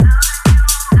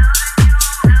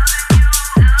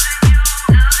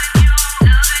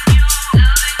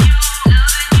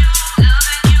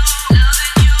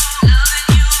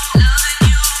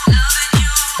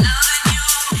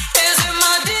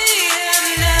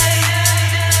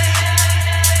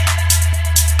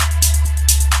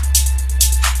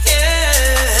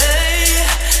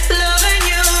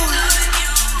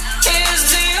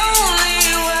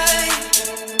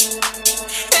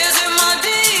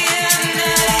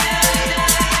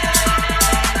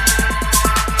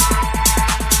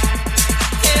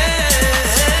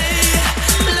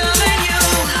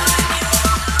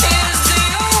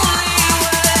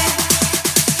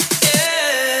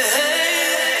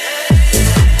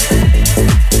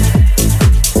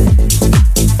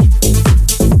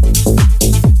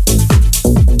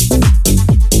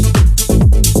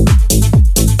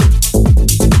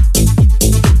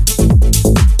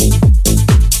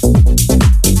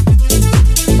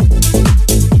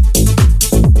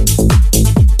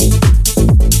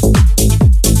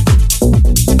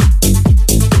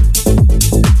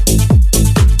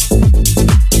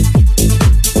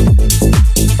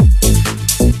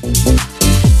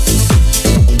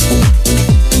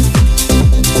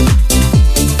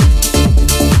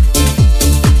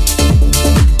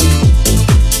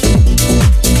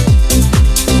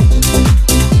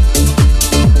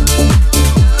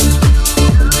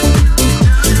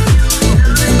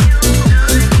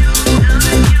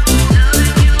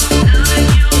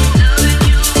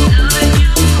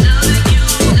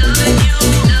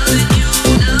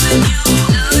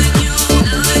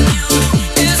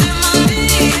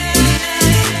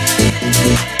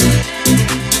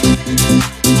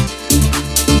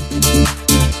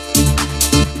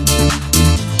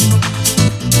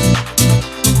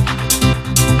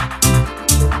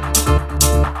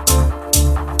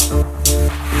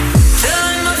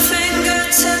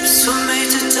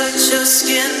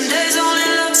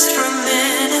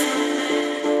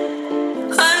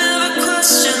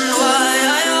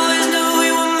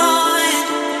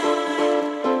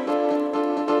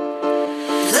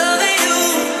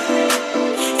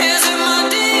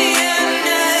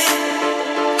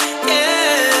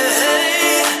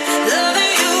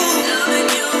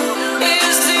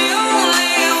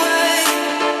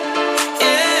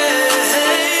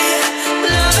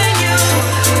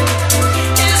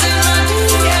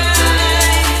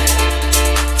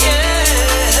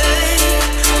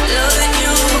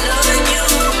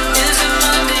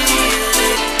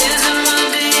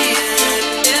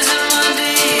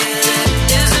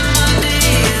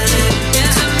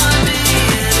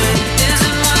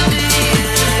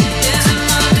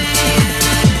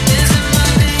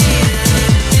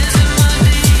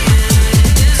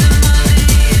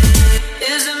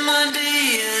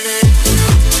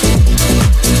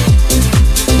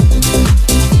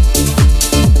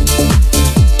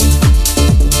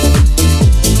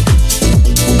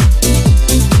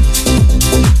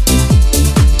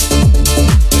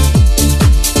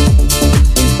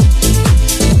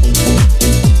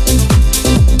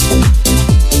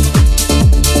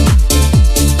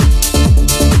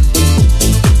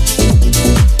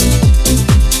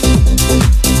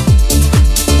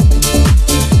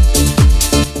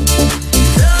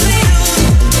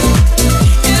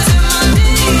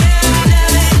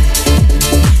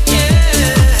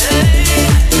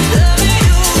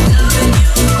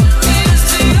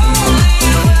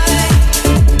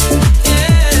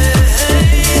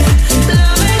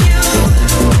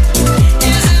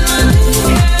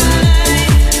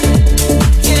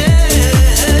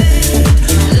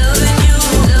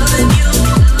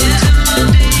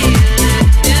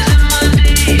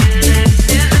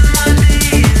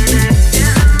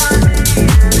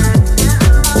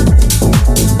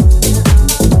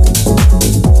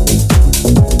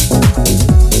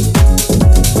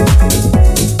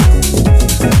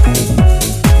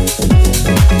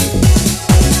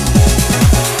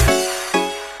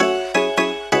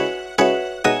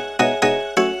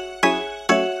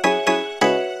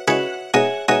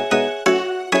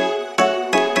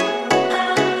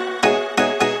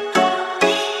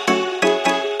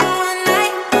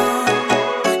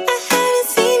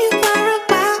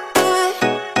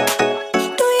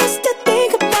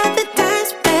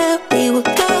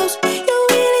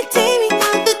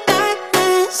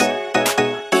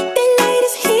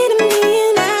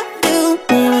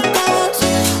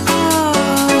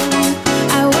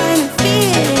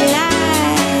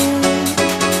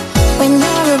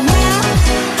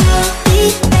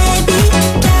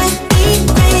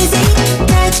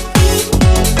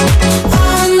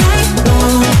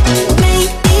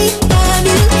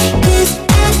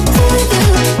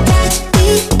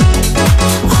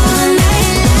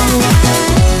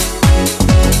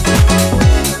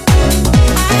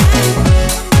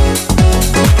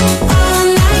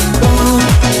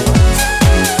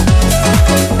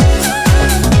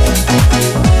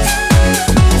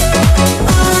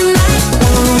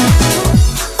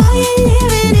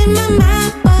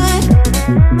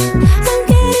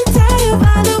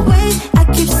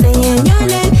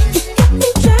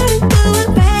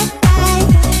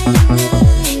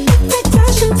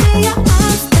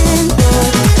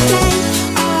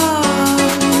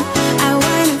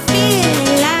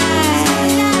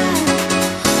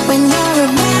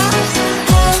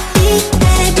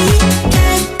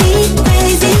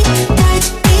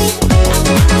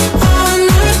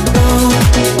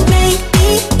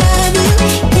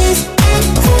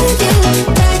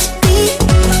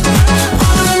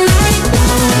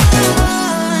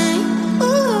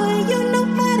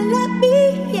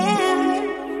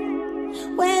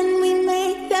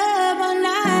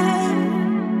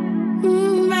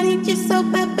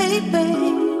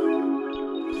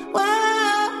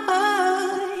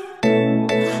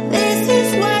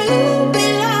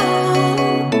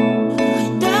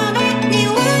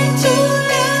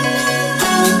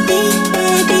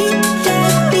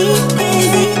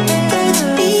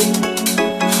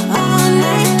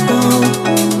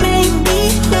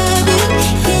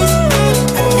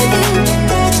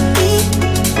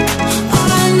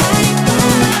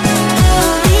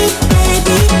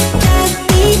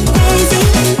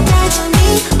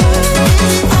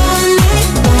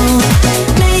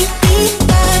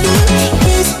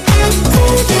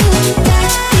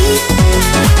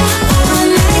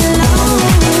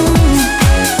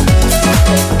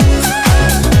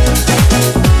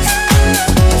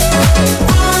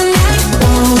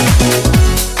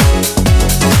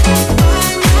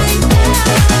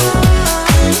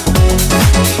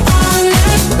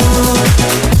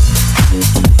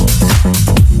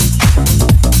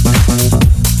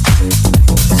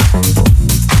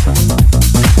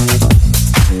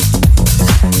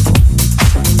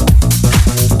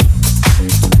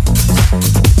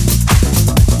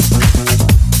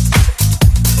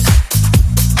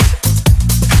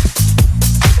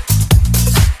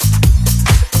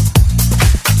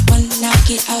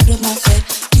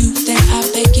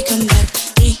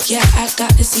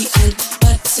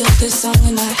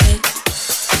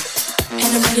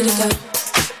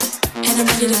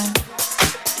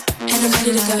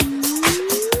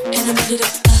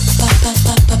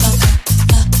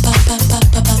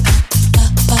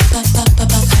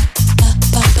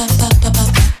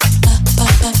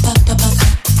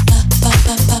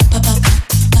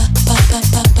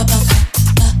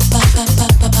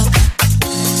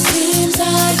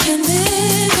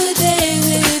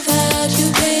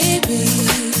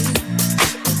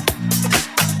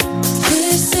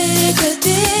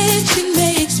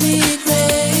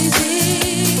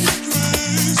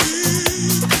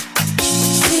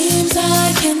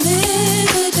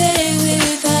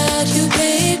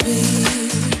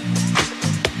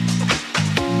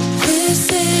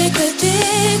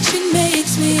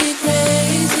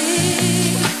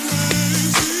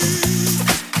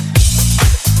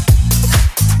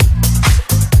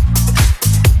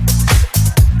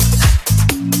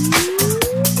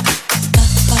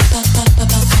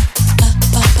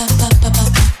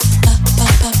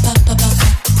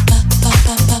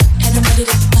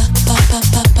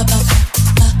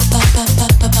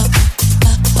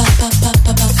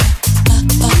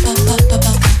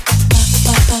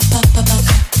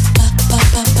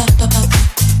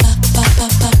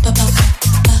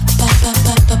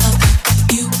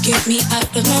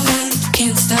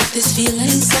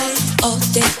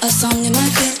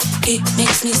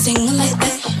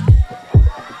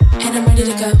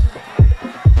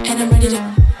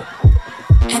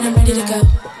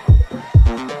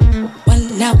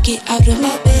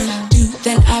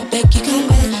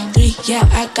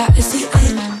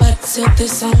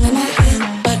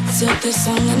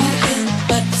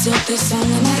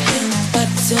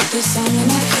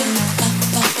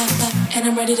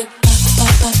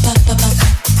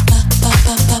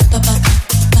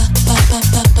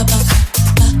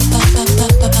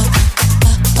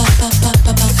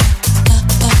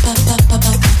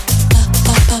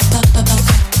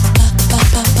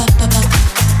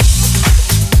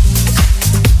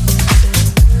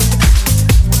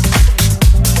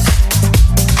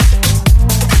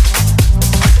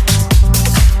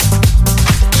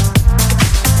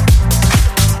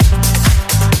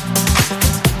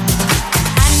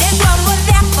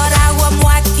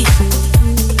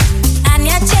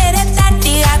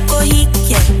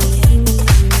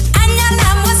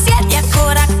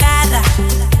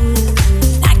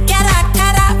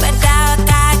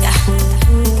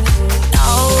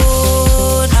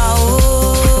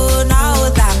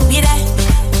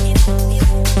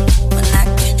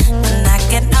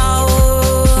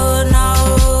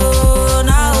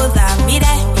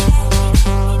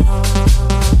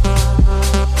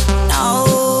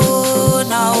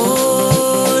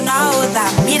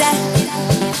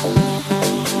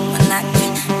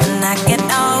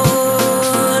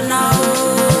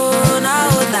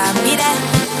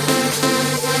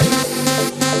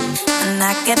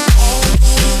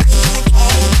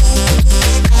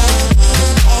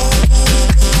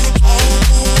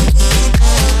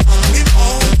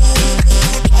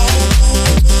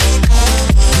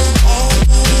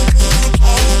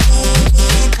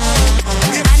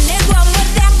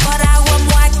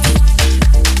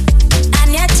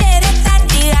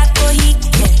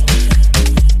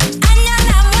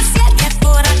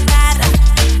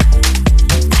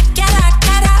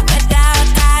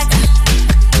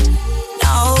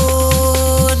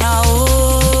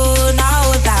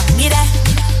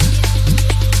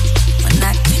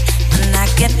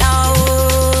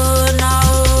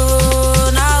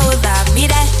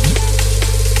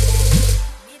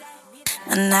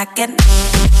and I get.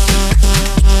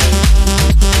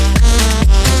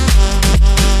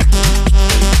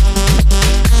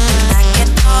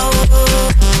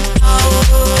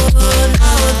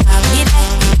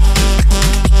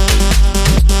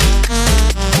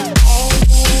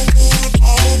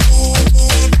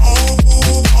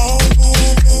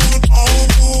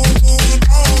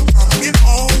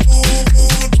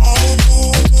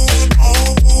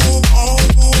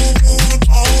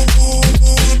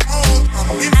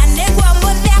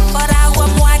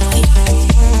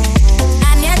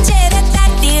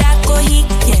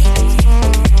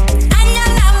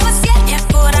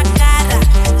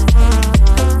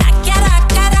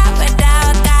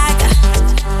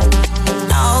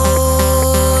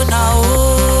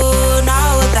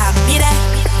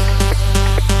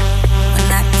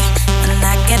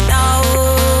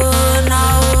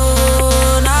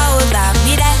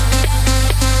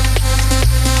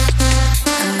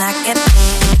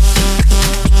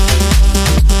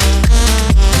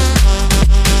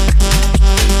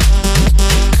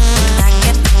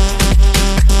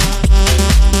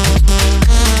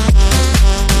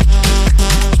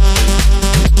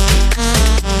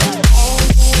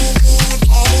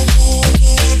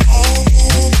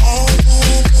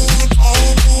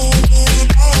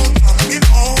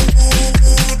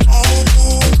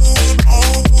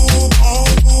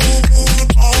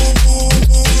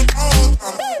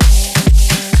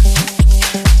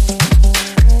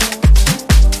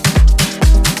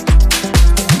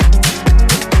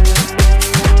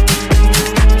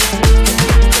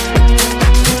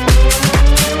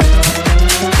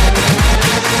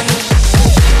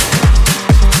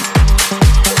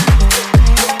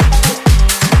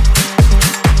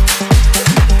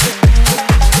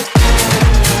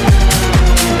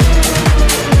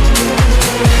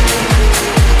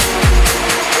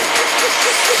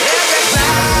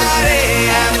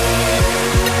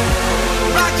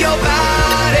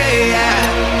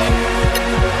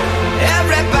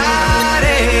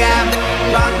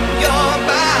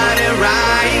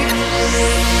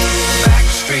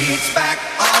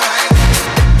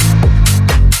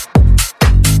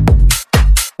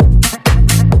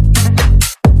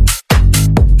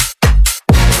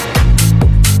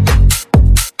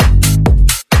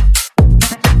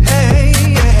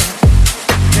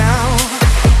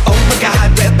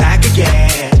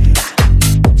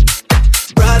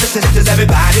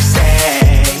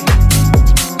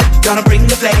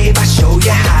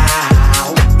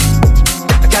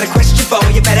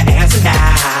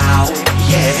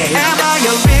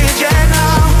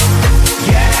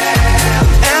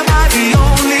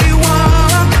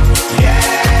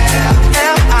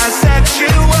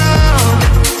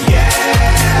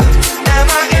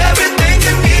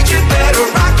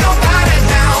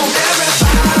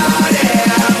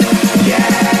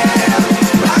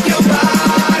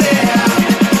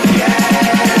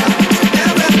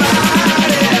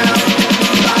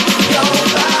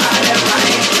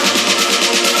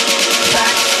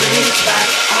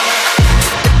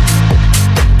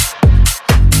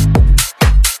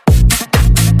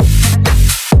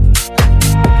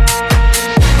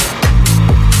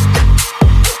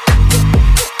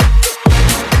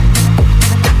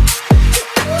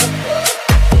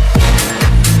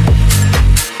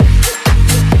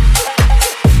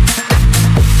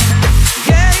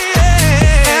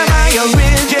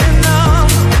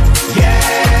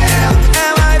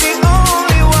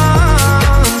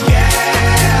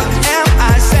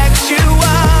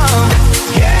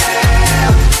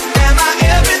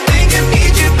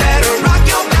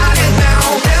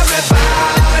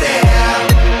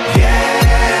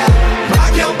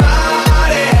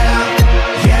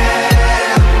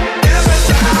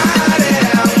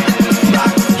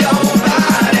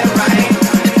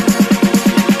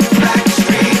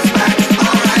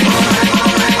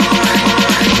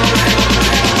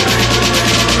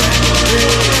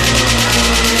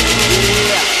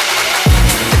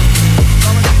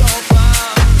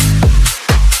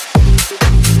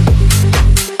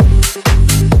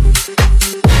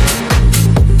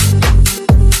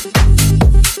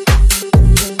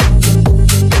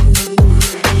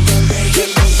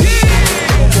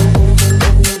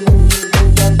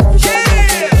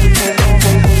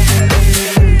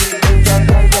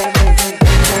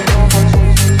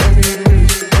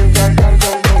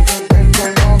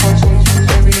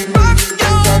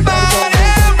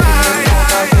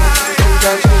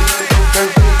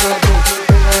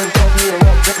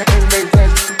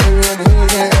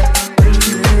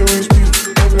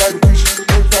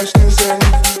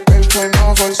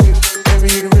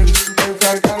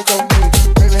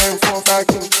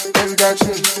 got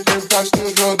chillin', everybody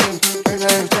still drugged in. Baby,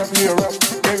 I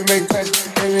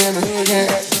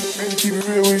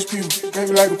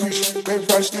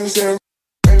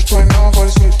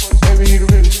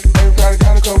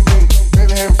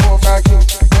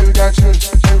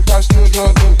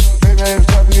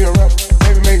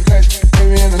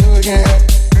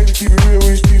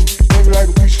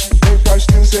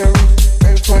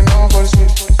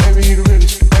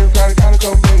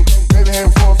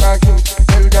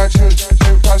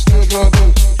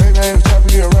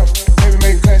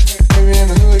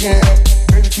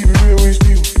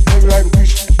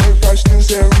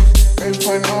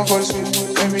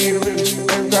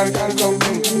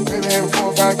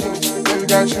killers. Baby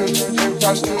got children, baby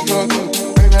probably still drug dealers.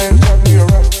 Baby I ain't trying to be a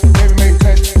rapper, baby make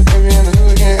cash, baby in the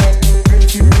hood can't help. Baby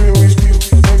keep it real with you,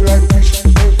 baby like a preacher,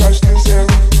 baby probably still sell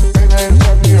roof. Baby I ain't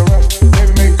trying to be a rapper,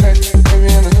 baby make cash, baby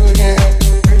in the hood can't help.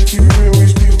 Baby keep it real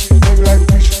with you, baby like a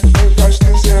preacher, baby probably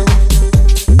still sell roof.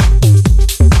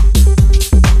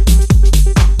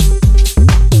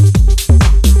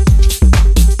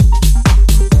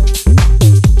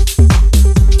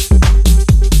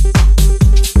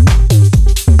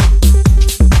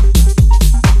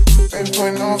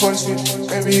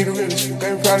 Baby, he the realest.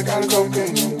 Baby, probably got a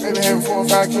cocaine. Baby, having 4 or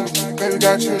 5 kilos. Baby,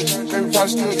 got children. Baby, probably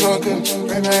still drug dealer.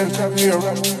 Baby, I ain't trying to be a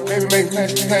rapper. Baby, make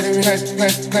class, class, class,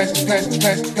 class, class, class, class,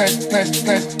 class, class, class, class, class,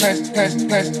 class,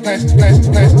 class,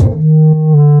 class.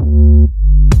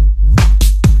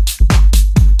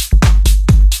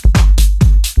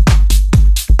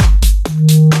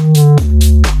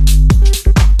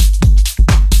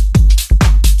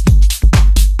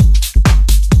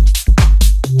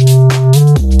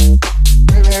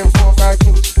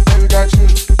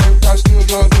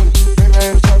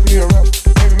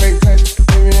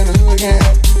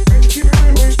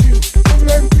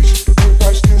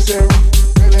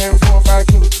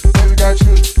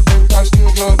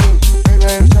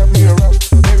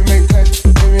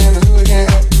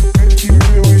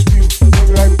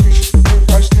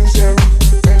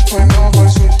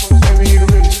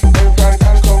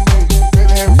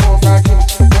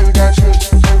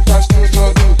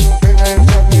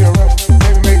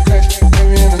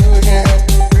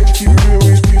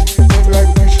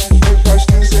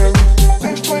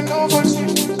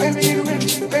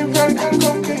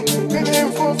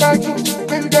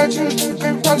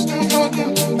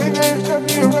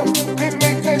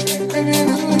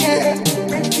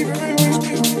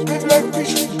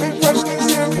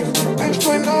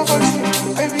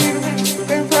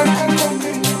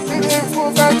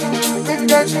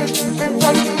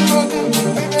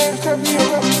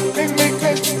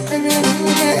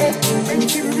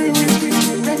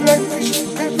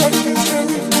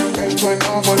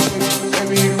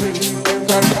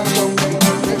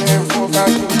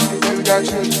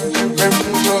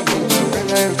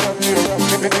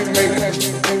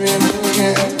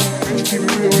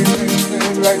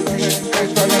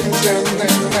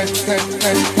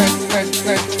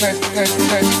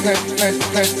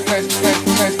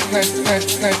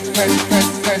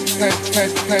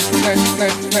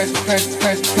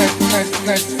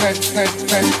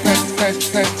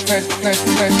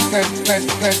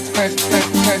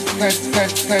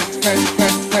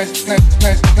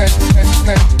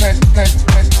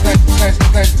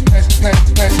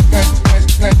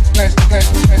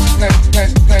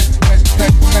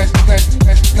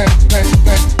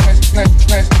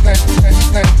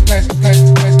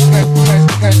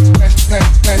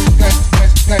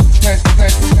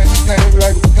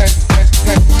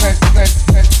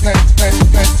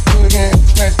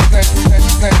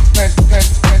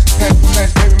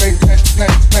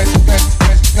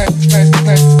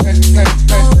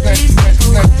 Always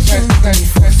take a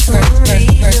question.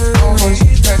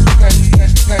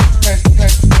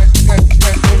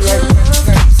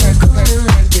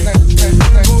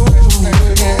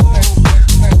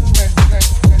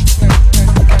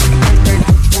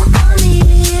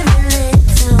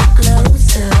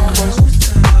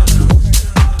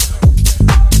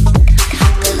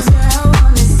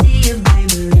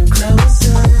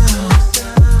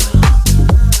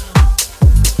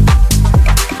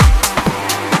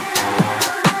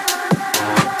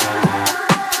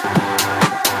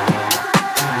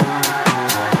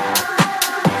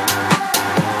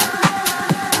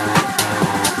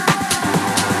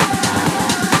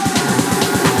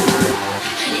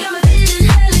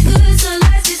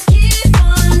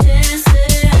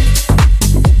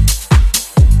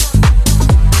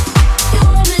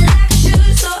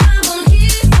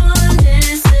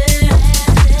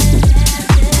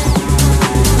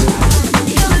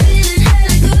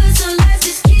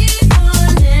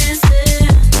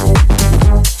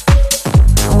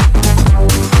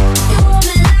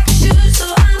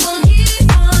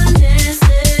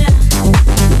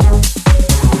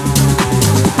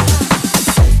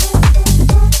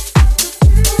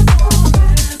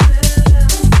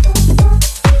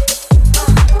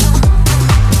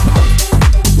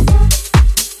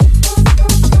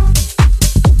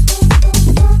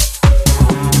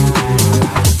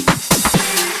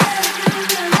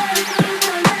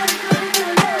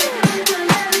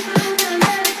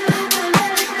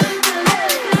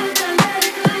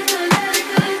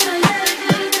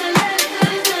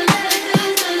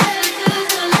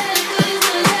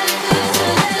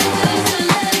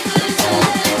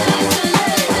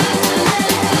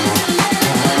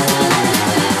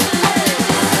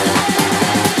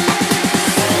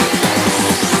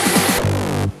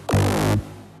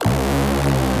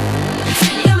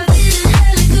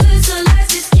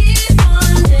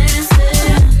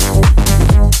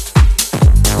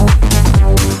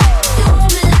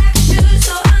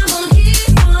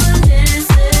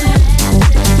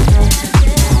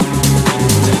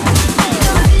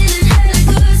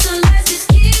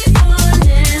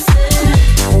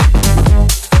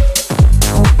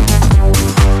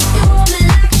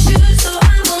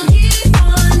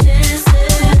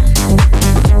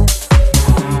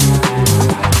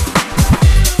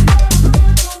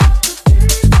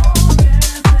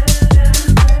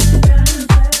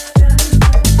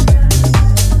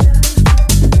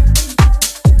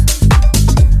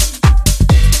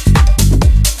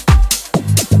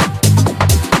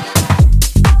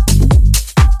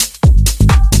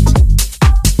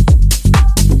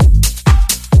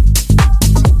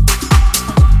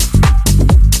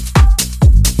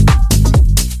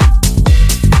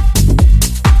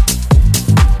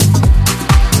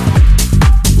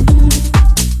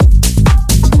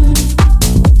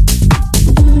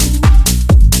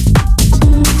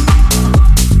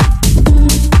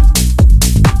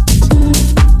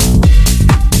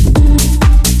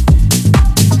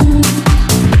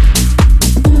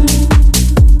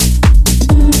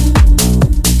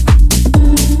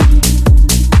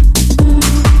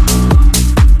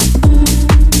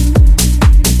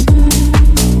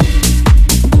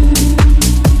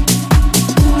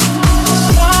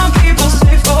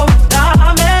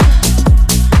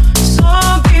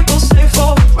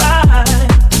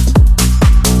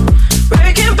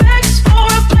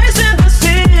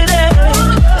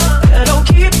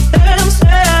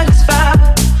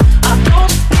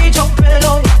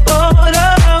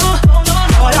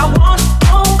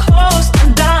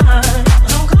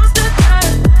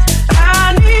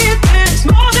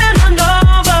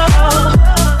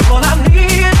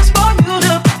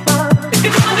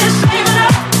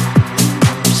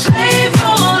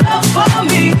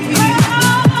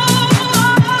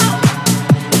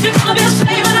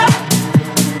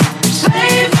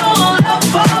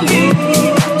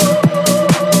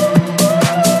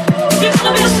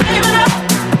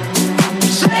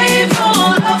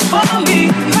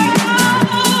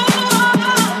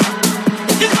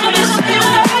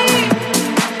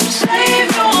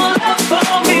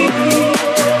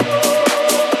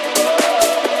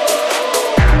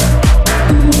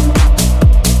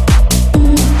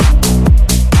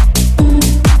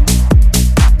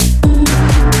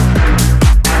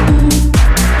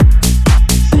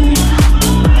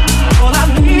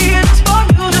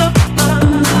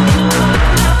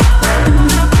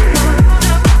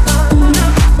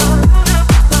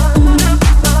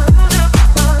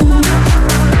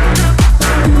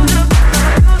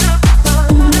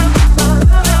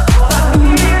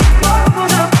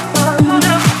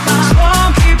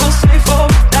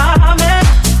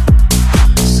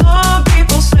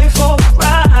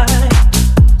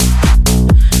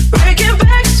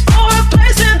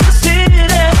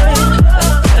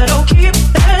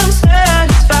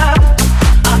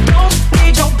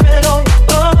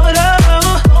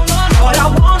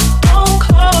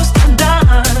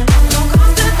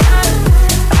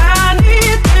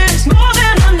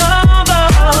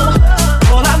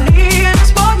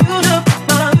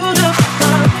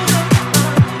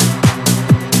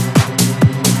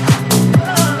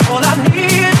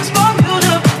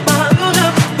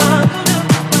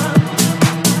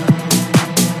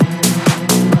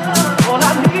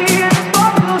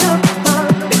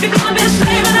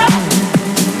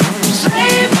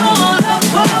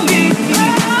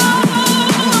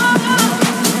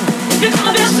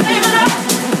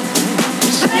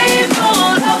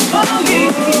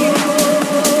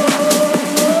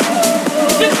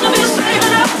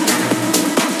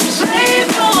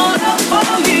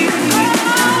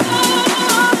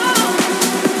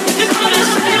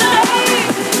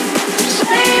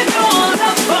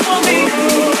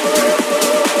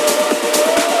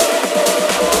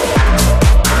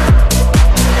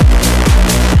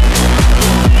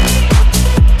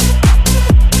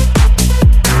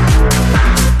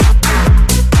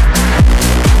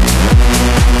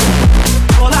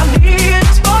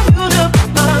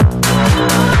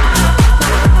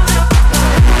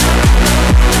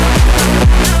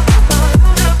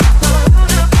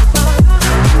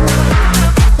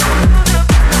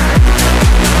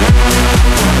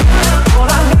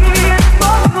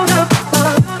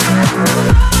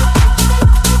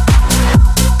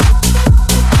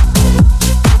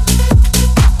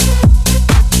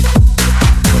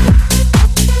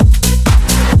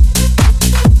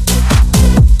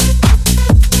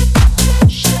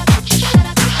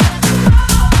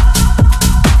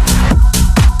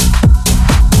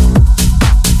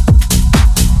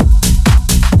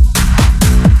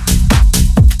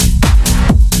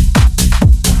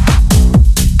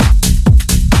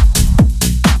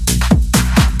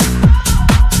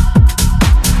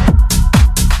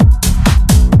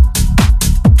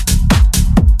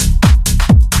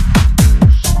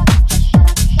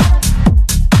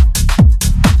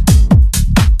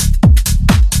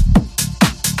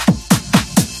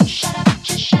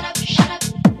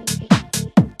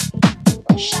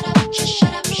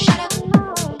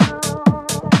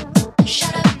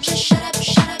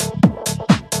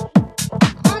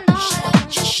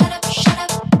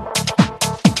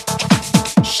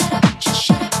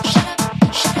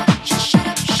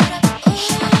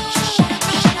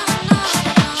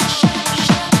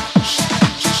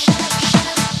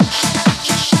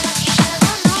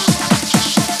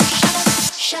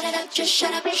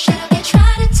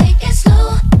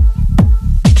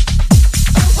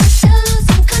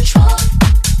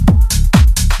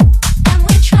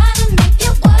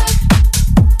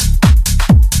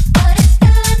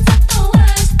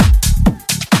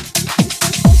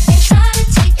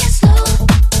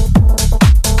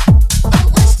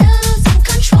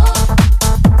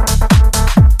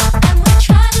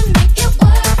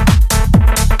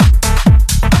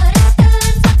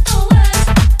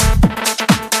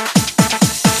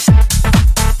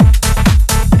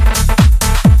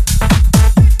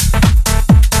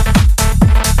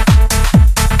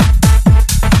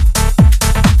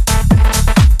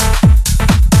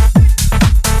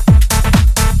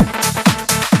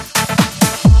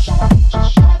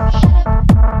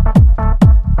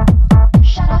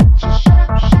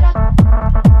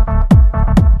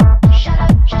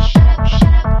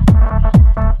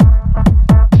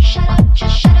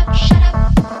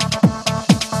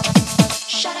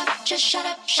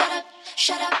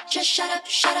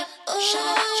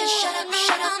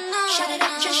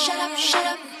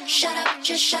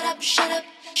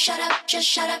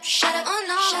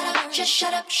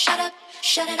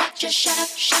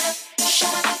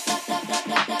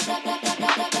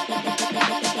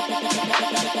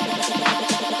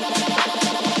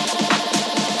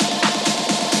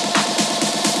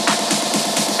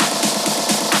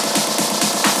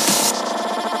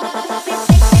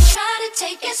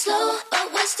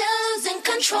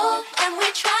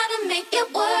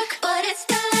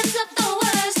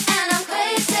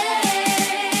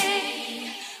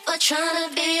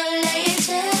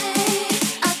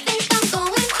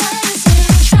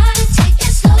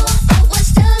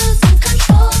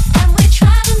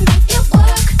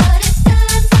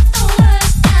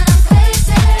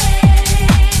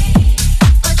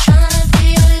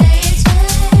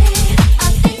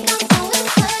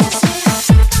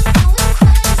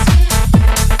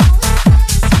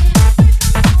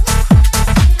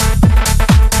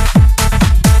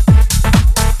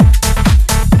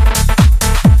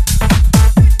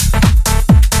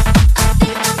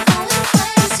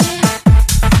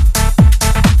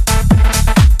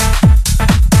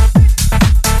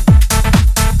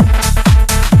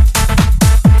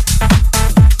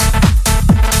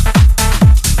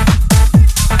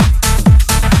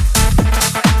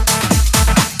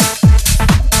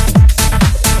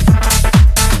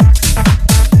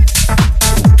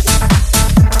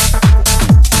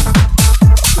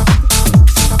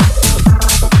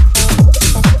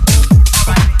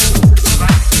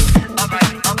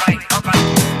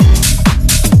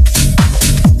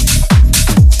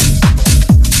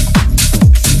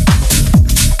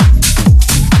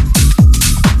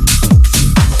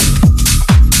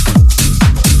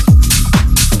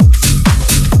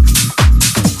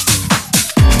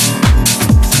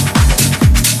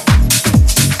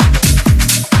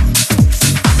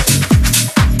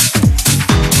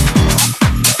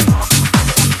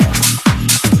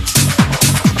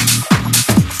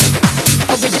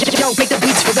 yo, make the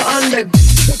beats for the under.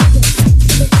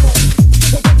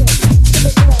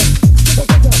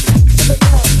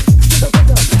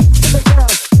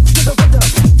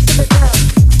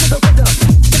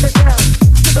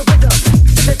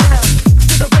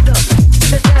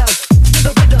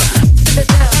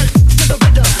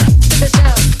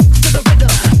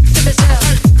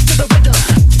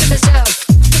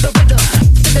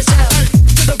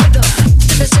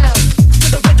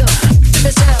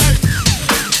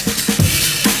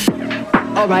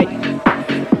 Alright,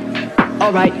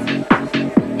 alright,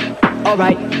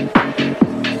 alright,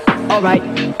 alright,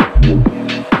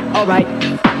 alright,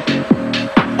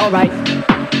 alright,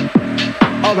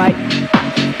 alright,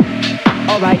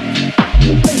 alright,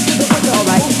 face to the rhythm,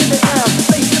 alright, to the sound,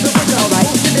 face to the rhythm, alright,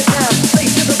 to the sound,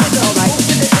 face to the rhythm, alright,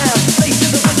 to the sound, face to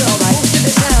the rhythm, alright, to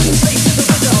the sound, face to the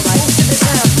rhythm, alright, to the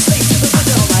sound, face to the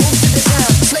rhythm, alright, to the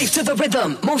sound, slave to the rhythm,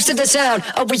 moves to the sound.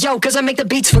 Oh, yo, 'cause I make the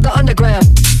beats for the underground.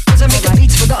 'Cause I make the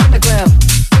beats for the underground.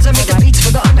 'Cause I make the beats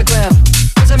for the underground.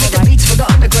 'Cause I make the beats for the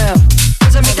underground.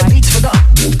 'Cause I make the beats for the.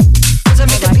 'Cause I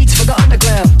make the beats for the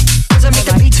underground. 'Cause I make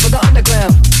the beats for the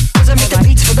underground. 'Cause I make the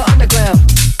beats for the underground.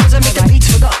 'Cause I make the beats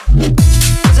for the.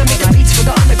 'Cause I make the beats for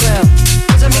the underground.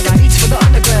 'Cause I make the beats for the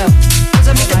underground. 'Cause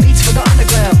I make the beats for the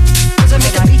underground. 'Cause I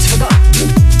make the beats for the.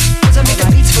 'Cause I make the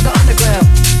beats for the underground.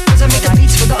 'Cause I make the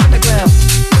beats for the underground.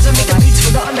 'Cause I make the beats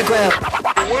for the underground.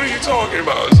 What are you talking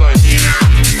about? It's like.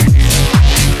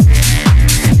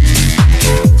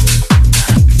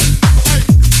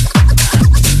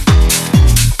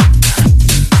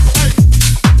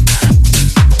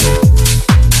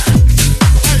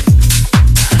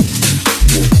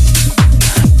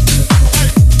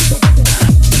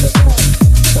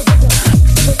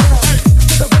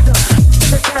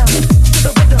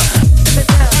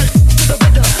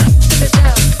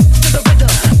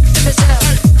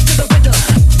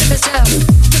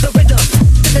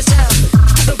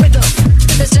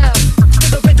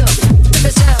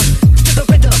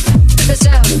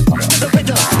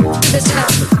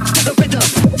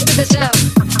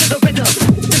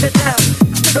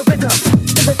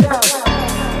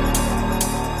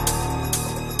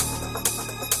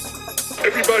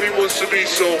 Everybody wants to be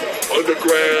so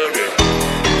underground,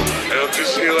 and I'm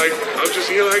just here like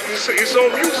it's all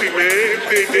music, man. If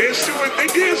they dance to it, they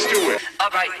dance to it.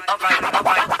 Alright.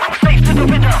 Slave to the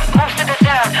rhythm, moves to the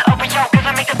sound. Oh, yo, 'cause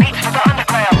I make the beats for the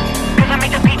underground. 'Cause I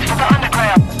make the beats for the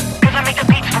underground. 'Cause I make the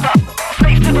beats for the.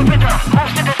 Slave to the rhythm,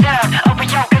 moves to the sound. Oh,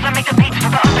 yo, 'cause I make the beats for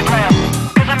the underground.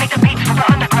 'Cause I make the beats for the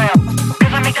underground.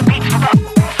 'Cause I make the beats for the.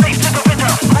 Slave to the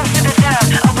rhythm, moves to the sound.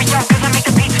 Oh, yo, 'cause I make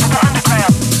the beats for the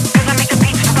underground. 'Cause I make the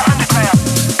beats for the underground.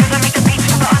 'Cause I make the beats for the underground. 'Cause I make the beats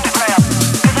for the underground.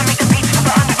 'Cause I make the beats for the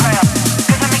underground. 'Cause I make the beats for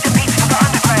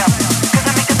the underground. 'Cause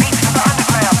I make the beats for the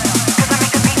underground. 'Cause I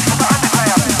make the beats for the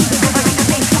underground. Face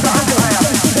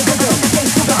to the rhythm, face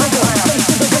to the rhythm, face to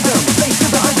the rhythm, face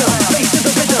to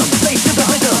the rhythm, face to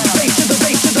the rhythm, face to the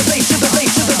bass, to the bass, to the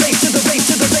bass, to the bass, to the bass,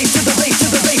 to the bass, to the bass, to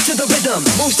the bass, to the rhythm.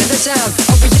 Moves to the sound.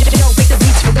 Oh, yo, make the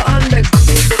beats for the under.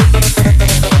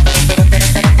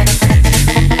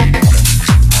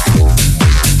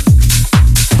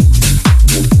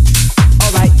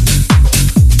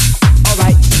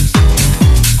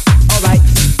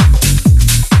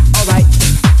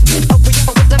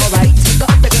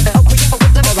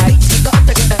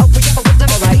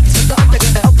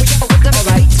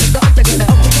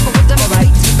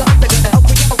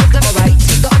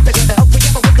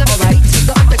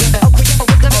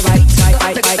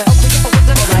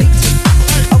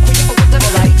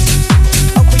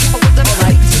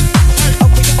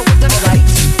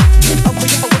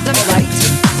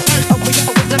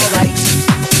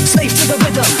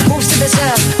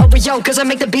 Cause I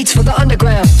make the beats for the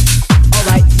underground.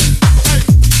 Alright.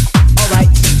 Alright.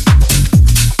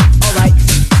 Alright.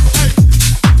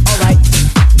 Alright.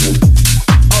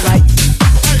 Alright.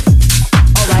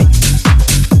 Alright.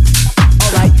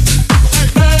 Alright.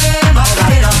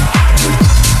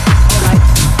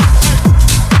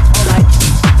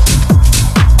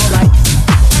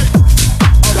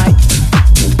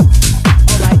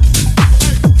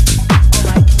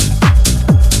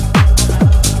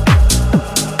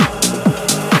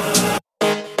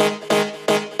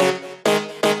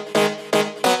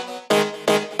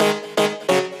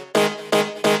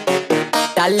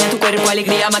 Dale a tu cuerpo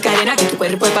alegría, Macarena, que tu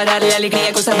cuerpo es para darle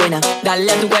alegría, cosa buena.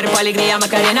 Dale a tu cuerpo alegría,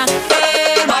 Macarena,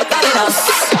 Macarena.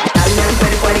 Dale a tu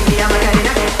cuerpo alegría,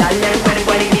 Macarena, dale a tu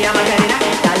cuerpo alegría, Macarena,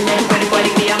 dale a tu cuerpo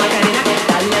alegría, Macarena,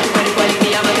 dale a tu cuerpo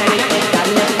alegría, Macarena, dale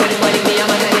a tu cuerpo alegría,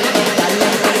 Macarena, dale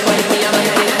a tu cuerpo alegría,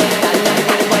 Macarena, dale a tu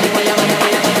cuerpo alegría,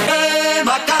 Macarena,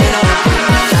 Macarena.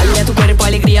 Dale a tu cuerpo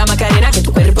alegría, Macarena, que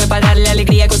tu cuerpo es para darle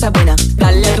alegría, cosa buena.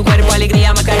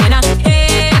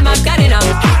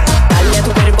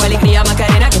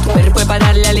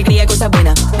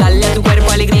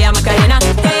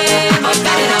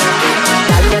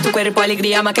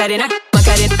 alegría, Macarena,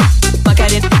 Macarena,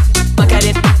 Macarena,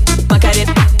 Macarena,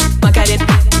 Macarena, Macarena,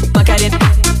 Macarena,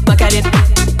 Macarena,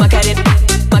 Macarena,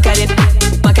 Macarena,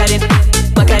 Macarena,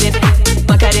 Macarena,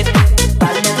 Macarena.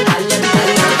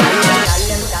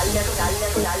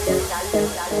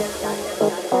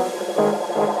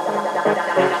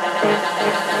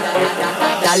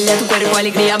 Dale a tu cuerpo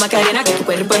alegría, Macarena, que tu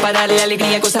cuerpo es para darle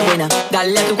alegría, cosas buenas.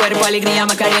 Dale a tu cuerpo alegría,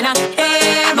 Macarena,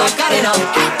 Macarena.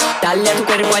 Dale a tu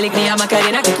cuerpo alegría,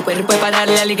 Macarena, que tu cuerpo es para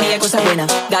darle alegría, cosas buenas.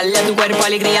 Dale a tu cuerpo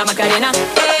alegría, Macarena,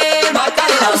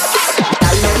 Macarena.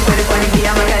 Dale a tu cuerpo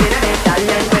alegría, Macarena,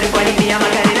 dale a tu cuerpo alegría,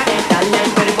 Macarena, dale a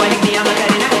tu cuerpo alegría,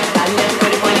 Macarena, dale a tu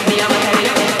cuerpo alegría,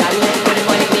 Macarena, dale a tu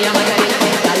cuerpo alegría, Macarena,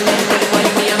 dale a tu cuerpo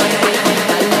alegría, Macarena,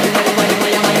 dale a tu cuerpo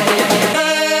alegría,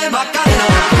 Macarena, Macarena.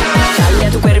 Dale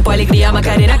a tu cuerpo alegría,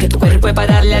 Macarena, que tu cuerpo es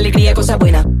para darle alegría, cosas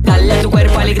buenas. Dale a tu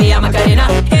cuerpo alegría, Macarena,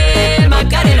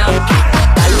 Macarena.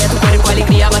 Dale a tu cuerpo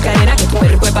alegría, Macarena, que tu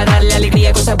cuerpo es para darle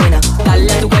alegría, cosas buenas.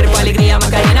 Dale a tu cuerpo alegría,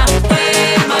 Macarena,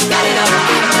 Macarena.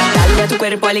 Dale a tu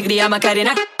cuerpo alegría,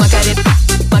 Macarena, Macarena,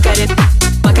 Macarena,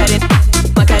 Macarena,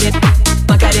 Macarena,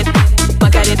 Macarena,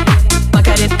 Macarena, Macarena,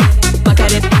 Macarena,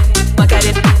 Macarena,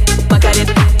 Macarena,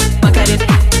 Macarena, Macarena,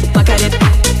 Macarena.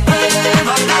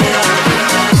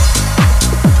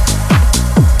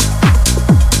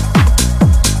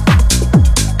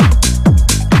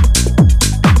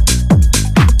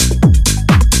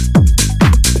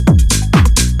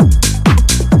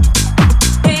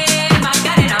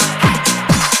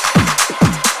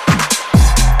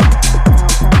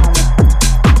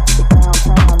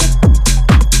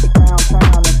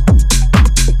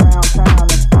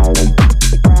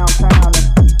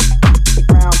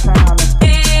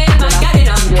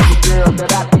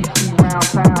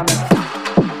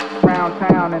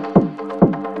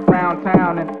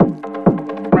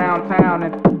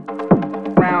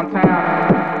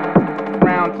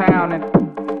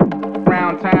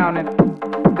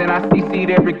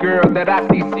 Every girl that I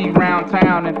see round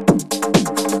town and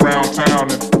round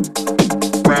town and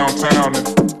round town and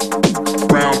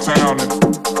round town and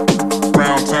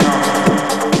round town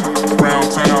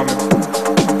round town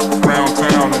and round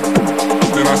town and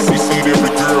then I see every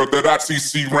girl that I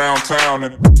see round town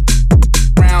and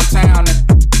round town and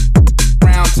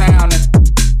round town and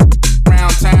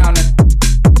round town and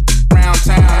round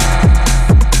town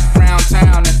round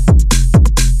town and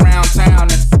round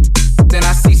town and then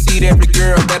I see every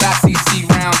girl that I see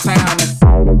round town and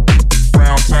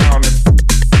round town and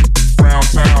round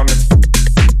town and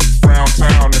round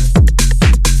town and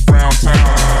round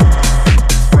town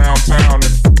round town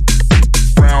and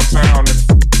round town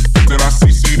and then I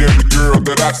see every girl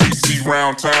that I see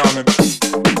round town and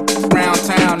round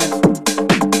town and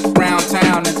round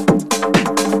town and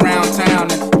round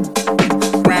town and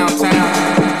round town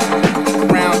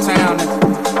round town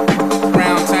and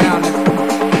round town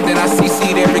and then I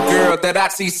see every girl that I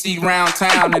see round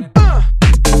town and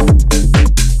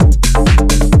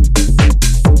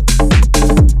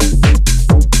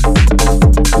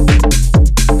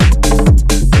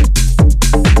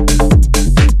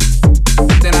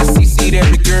then I see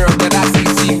every girl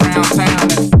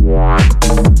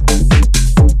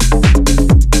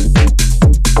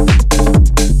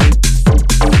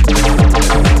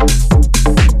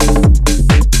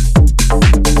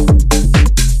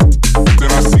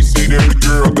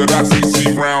that I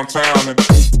see round town and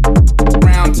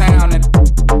round town and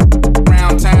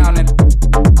round town and round town and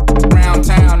round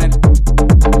town and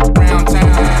round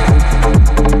town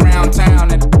round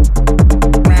town and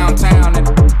round town and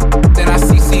then I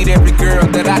see every girl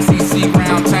that I see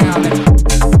round town and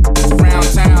round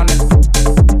town and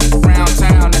round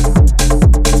town and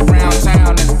round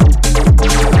town and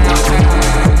round town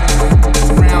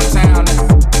round town and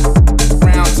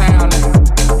round town and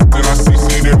then I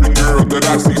see every girl that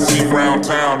I see round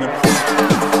town and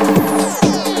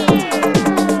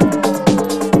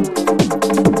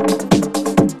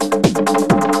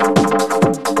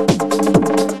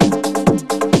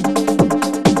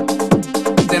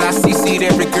then I see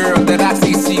every girl that I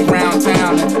see round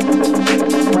town and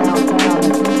round town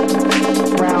and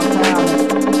round town and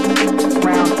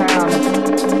round town and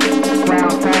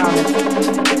round town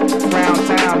and round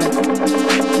town and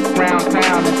round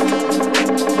town and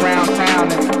round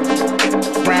town and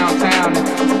round town and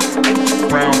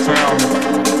round town and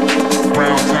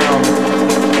round town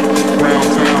and round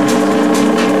town and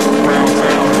round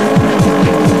town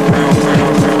round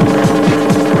town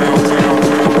round town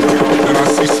then I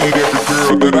see every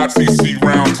girl that I see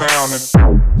round town and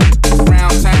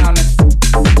round town and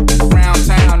round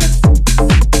town and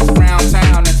round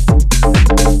town and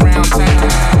round town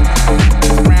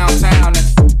round town and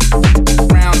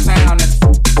round town and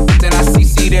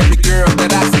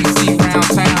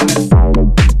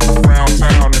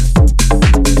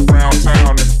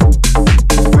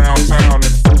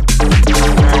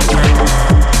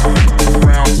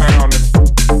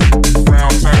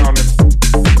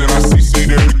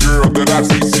I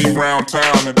see round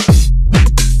town and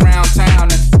round town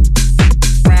and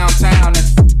round town and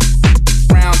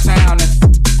round town and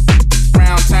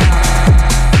round town,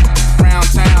 round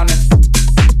town and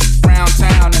round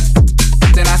town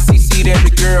and then I see every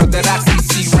girl that I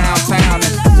see round town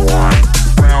and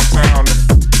round town and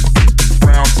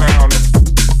round town and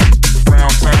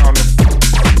round town and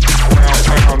round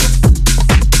town and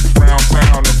round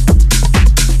town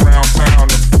and round town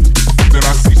and then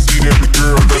I see every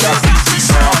girl that I see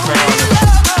round town and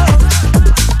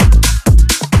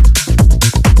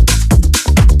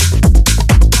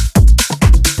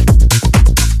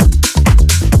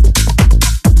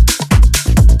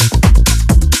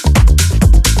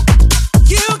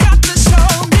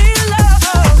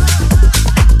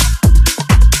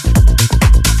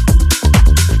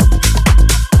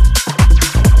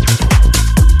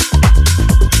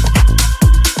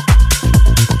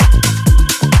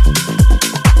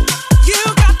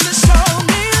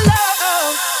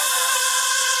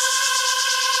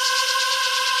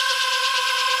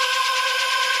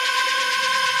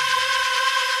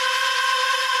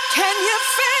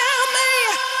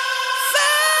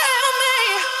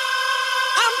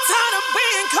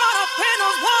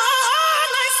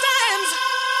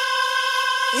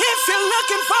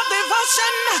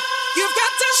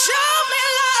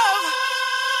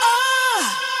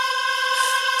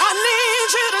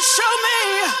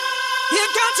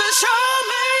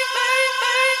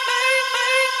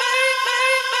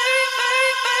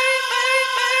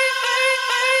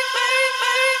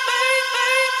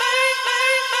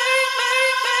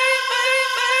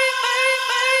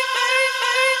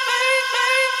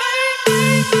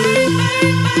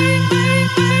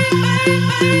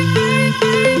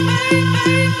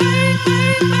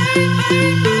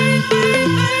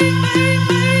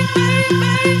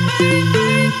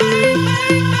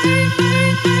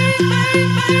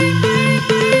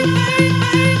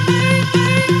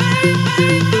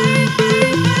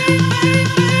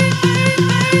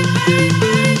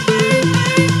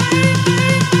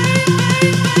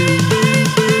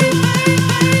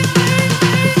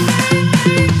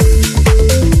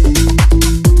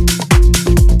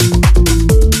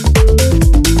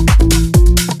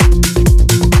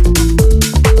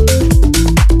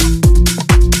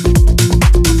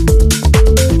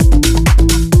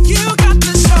You got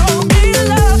to show me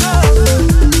love.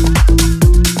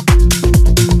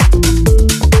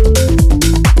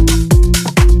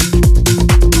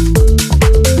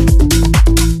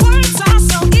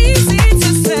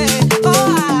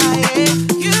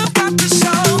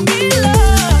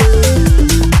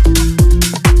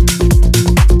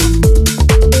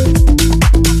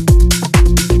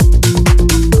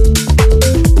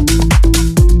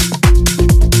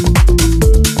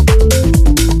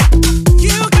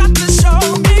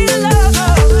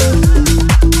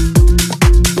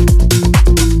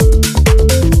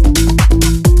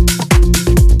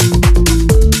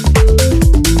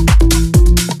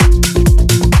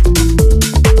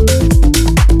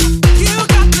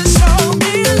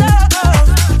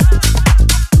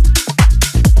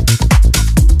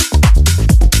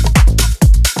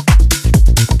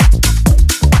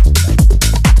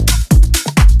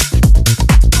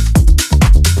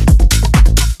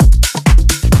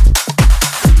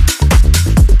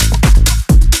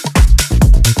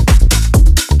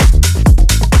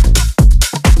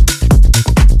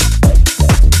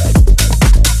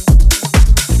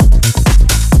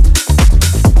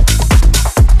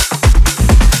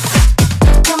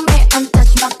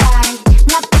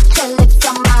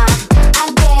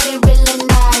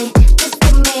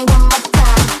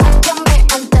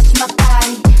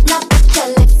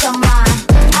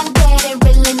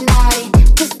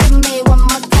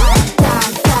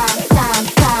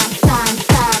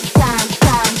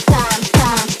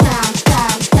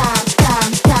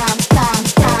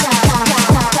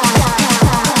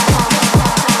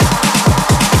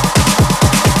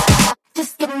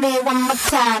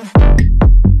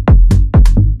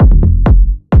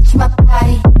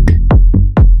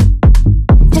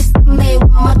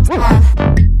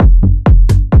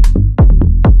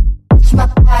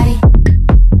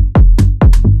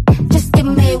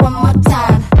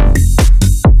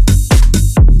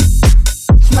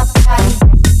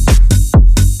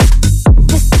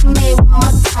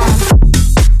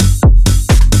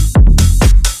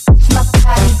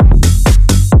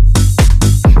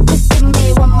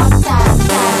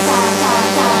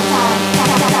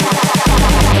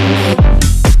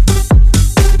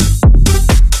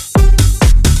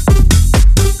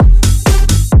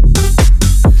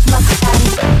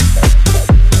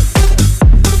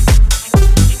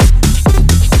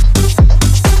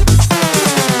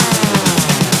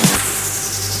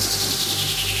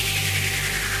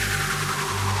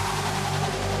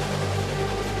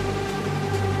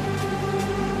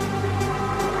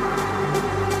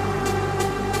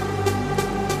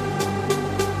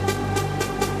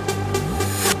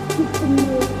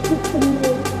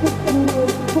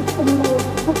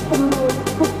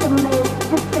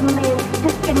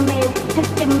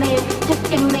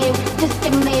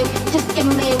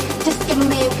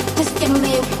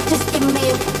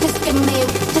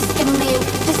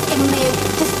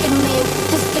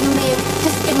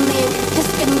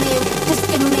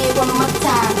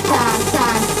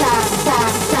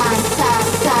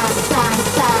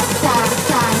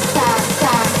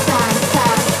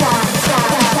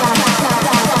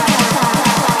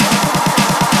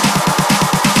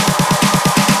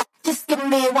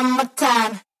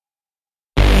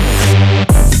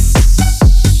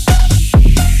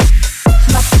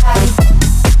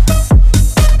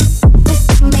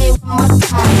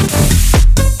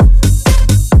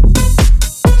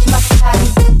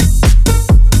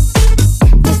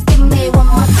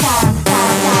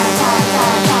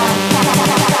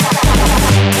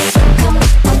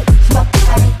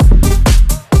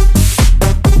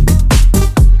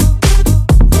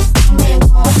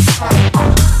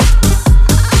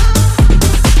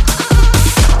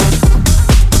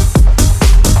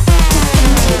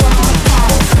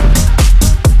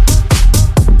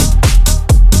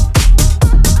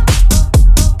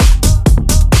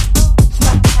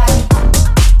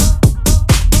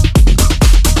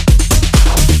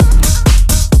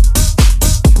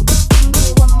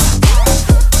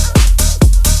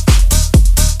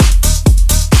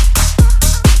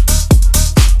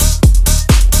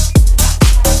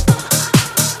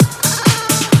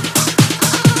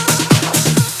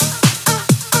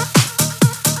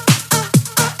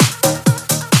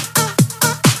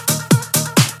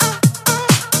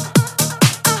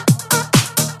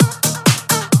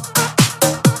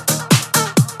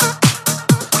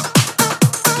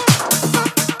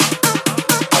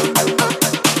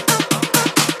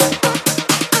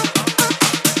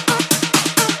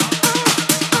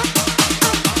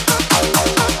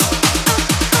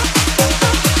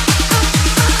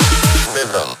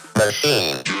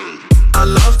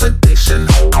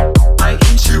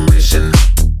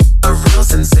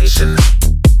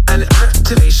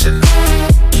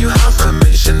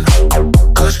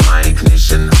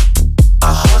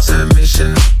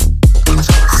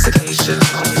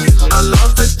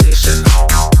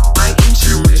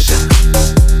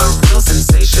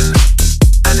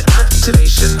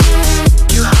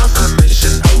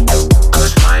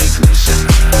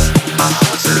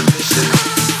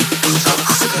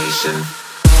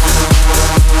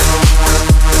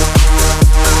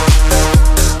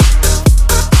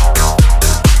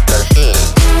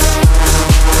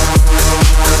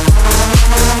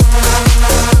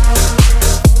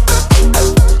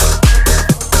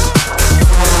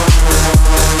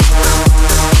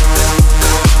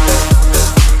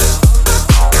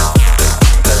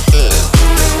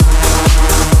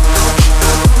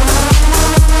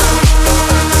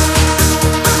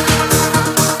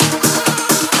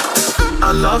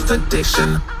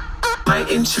 addiction, my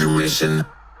intuition,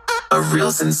 a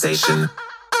real sensation,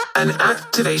 an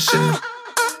activation.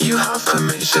 You have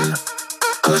permission,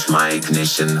 push my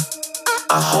ignition,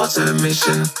 a hotter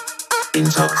mission,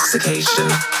 intoxication.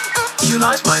 You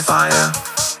light my fire,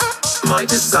 my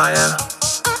desire,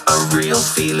 a real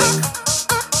feeling,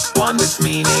 one with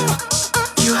meaning.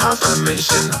 You have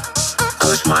permission,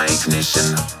 push my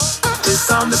ignition,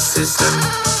 disarm the system,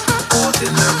 caught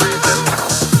in the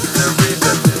rhythm,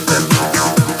 rhythm.